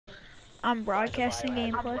I'm broadcasting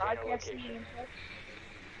gameplay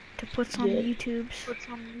to put on Yeah. YouTube's.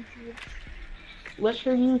 What's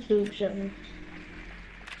your YouTube channel?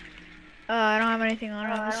 I don't have anything on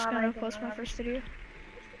it. I'm just gonna post my first video.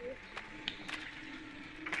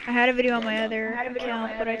 I had a video on my other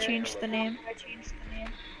account, but I changed the name.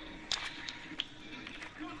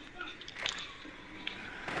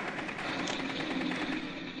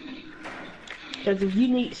 Because if you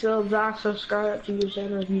need subs, I'll subscribe to your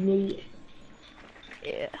channel if you need it.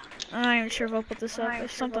 Yeah. I'm not even sure if I'll put this up.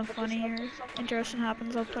 If something funny or interesting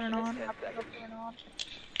happens, I'll put it on.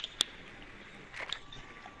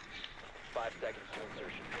 5 seconds to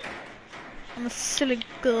insertion. I'm a silly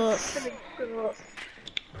goose.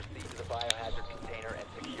 Proceed to the biohazard container and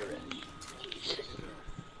secure it.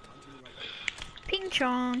 Ping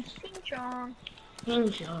chong.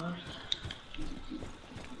 Enjoy.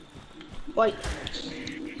 Wait.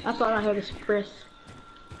 I thought I had a suppress.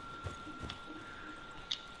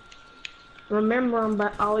 Remember, I'm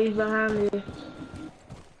always behind you.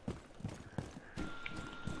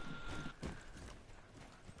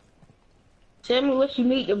 Tell me what you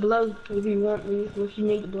need to blow if you want me. What you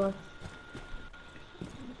need to blow.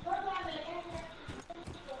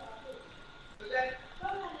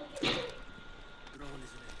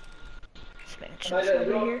 Just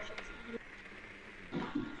over here.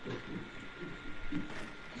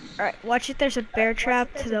 Alright, watch it. There's a bear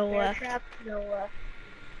trap to the left.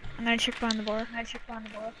 I'm gonna check behind the bar.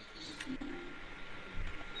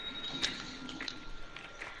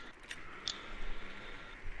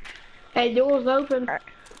 Hey, door's open. Alright.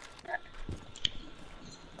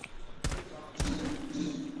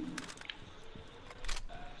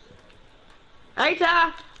 Hey,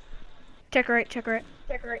 Ty. Check right.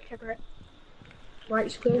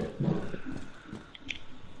 Right's clear.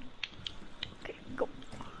 Okay, go.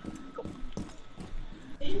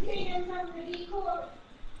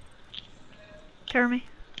 Cover me.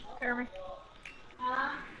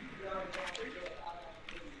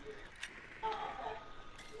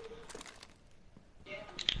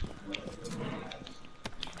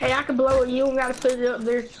 Hey, I can blow it. You don't gotta put it up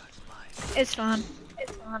there. It's fine.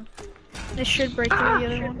 This should break through the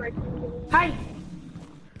other one. Hey,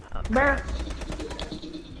 bear.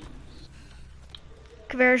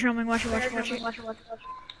 Kavera's roaming. Watch it.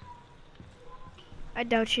 I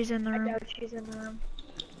doubt she's in the room.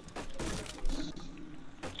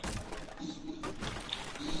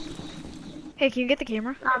 Hey, can you get the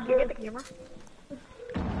camera?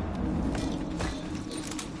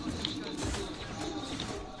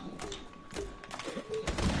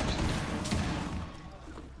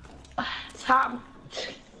 Top.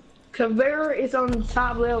 Kavera is on the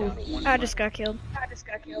top level. I just got killed.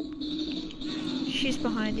 She's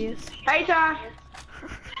behind you. Hey, Ty.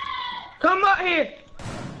 Come up here.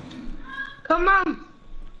 Come on.